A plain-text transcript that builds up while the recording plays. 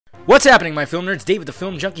What's happening, my film nerds? David the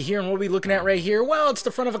Film Junkie here, and what are we looking at right here? Well, it's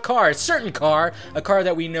the front of a car, a certain car, a car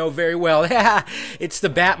that we know very well. It's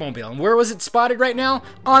the Batmobile. And where was it spotted right now?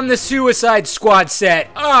 On the Suicide Squad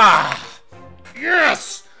set. Ah!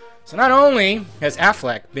 Yes! So not only has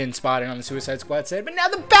Affleck been spotted on the Suicide Squad set, but now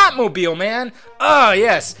the Batmobile, man! Oh,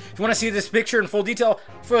 yes! If you want to see this picture in full detail,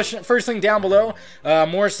 first link down below.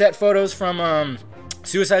 More set photos from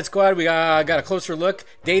Suicide Squad. We got a closer look,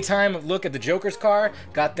 daytime look at the Joker's car.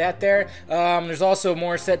 Got that there. There's also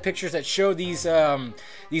more set pictures that show these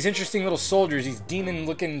interesting little soldiers, these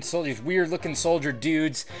demon-looking soldiers, weird-looking soldier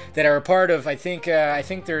dudes that are a part of. I think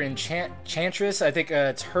they're Enchantress. I think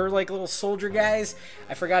it's her like little soldier guys.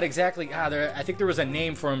 I forgot exactly. I think there was a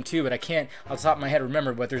name for them too, but I can't off the top of my head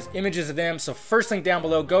remember. But there's images of them. So first link down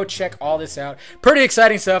below. Go check all this out. Pretty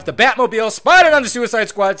exciting stuff. The Batmobile spotted on the Suicide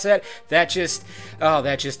Squad set. That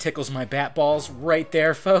just tickles my bat balls right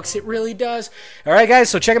there, folks. It really does. All right, guys.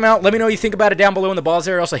 So check them out. Let me know what you think about it down below in the balls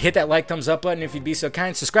there. Also hit that like, thumbs up button if you'd be so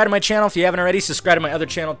kind. Subscribe to my channel if you haven't already. Subscribe to my other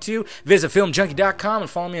channel too. Visit filmjunkie.com and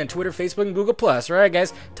follow me on Twitter, Facebook, and Google+. All right,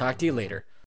 guys. Talk to you later.